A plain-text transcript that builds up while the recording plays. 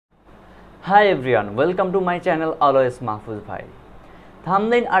Hi everyone, welcome to my channel Always Mahfuz Bhai.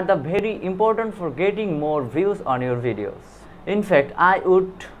 Thumbnails are the very important for getting more views on your videos. In fact, I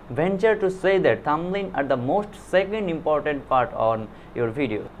would venture to say that thumbnails are the most second important part on your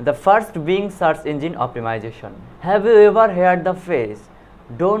video. The first being search engine optimization. Have you ever heard the phrase,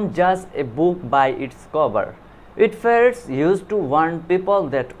 "Don't judge a book by its cover"? It first used to warn people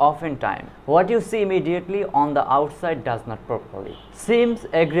that oftentimes what you see immediately on the outside does not properly seems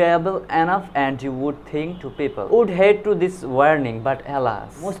agreeable enough, and you would think two people would heed to this warning, but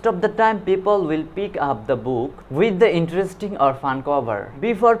alas, most of the time people will pick up the book with the interesting or fun cover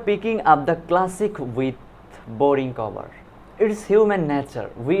before picking up the classic with boring cover. It's human nature.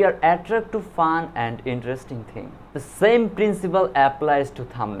 We are attracted to fun and interesting things. The same principle applies to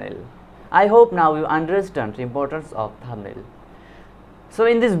thumbnail. I hope now you understand the importance of thumbnail. So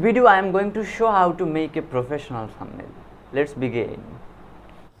in this video I am going to show how to make a professional thumbnail. Let's begin.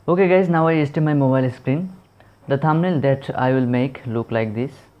 Okay guys, now I stay my mobile screen. The thumbnail that I will make look like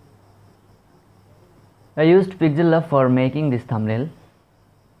this. I used Pixel Lab for making this thumbnail.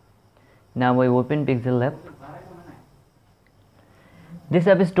 Now I open Pixel Lab.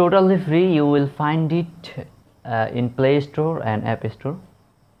 This app is totally free. You will find it in Play Store and App Store.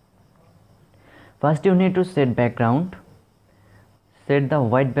 First you need to set background. Set the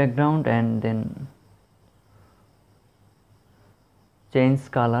white background and then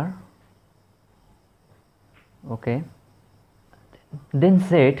change color. Okay. Then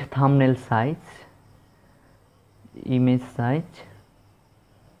set thumbnail size, image size,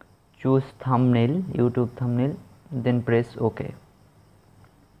 choose thumbnail, YouTube thumbnail, then press OK.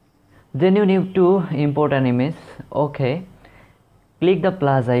 Then you need to import an image. Okay. Click the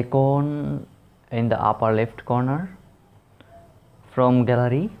plus icon in the upper left corner from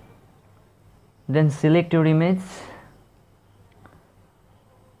gallery. Then select your image,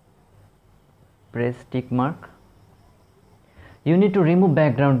 press tick mark. You need to remove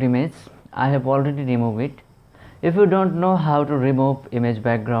background image. I have already removed it. If you don't know how to remove image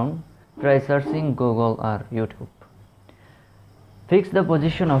background, try searching Google or YouTube. Fix the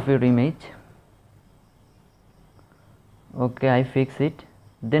position of your image. Okay, I fix it.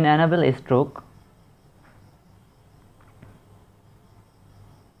 Then enable a stroke.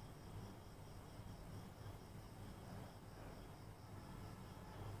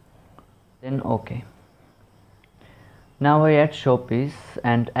 Then OK. Now I add showpiece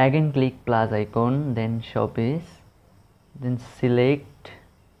and again click plus icon, then showpiece, then select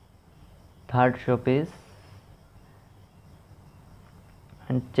third showpiece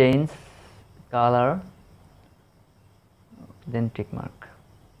and change color, then tick mark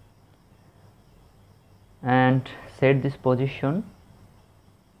and set this position.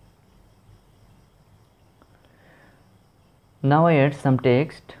 Now I add some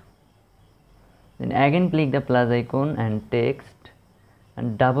text. Then again click the plus icon and text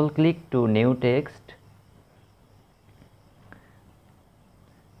and double click to new text.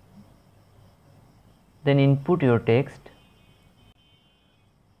 Then input your text.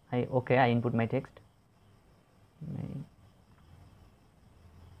 I input my text.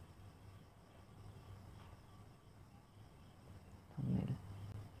 Thumbnail.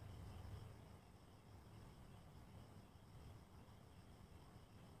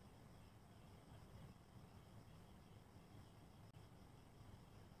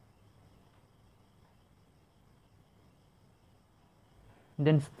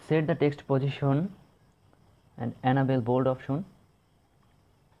 Then set the text position and enable bold option,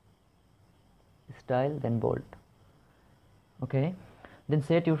 style, then bold. Okay, then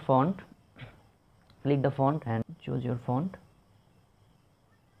set your font. Click the font and choose your font.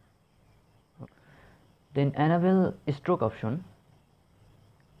 Then enable stroke option,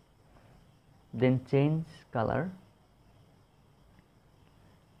 then change color,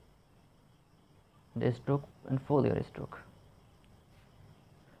 the stroke and full your stroke.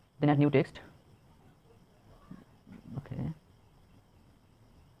 Then add new text. Okay.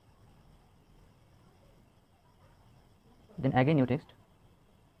 Then again new text.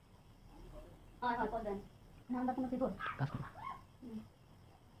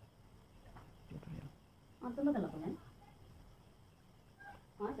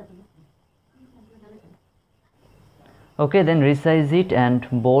 Okay, then resize it and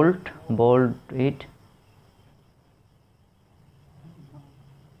bold it.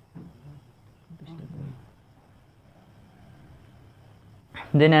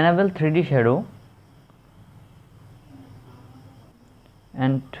 Then enable 3D shadow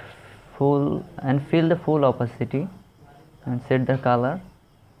and fill the full opacity and set the color.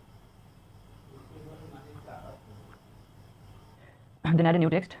 Then add a new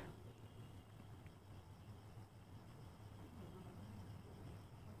text.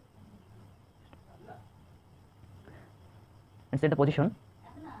 set the position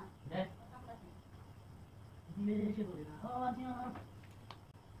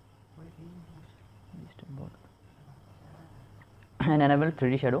and enable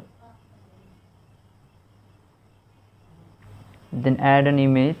 3D shadow. Then add an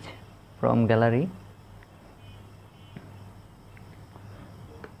image from gallery.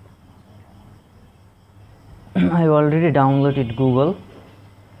 I already downloaded Google.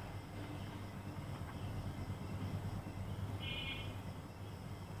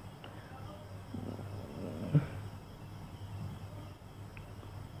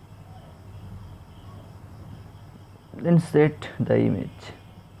 Then set the image.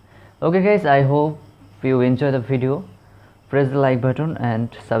 Okay guys, I hope you enjoy the video. Press the like button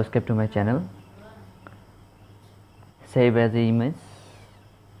and subscribe to my channel. Save as the image.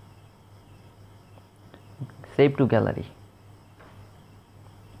 Save to gallery.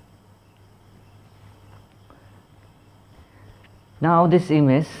 Now this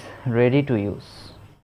image ready to use.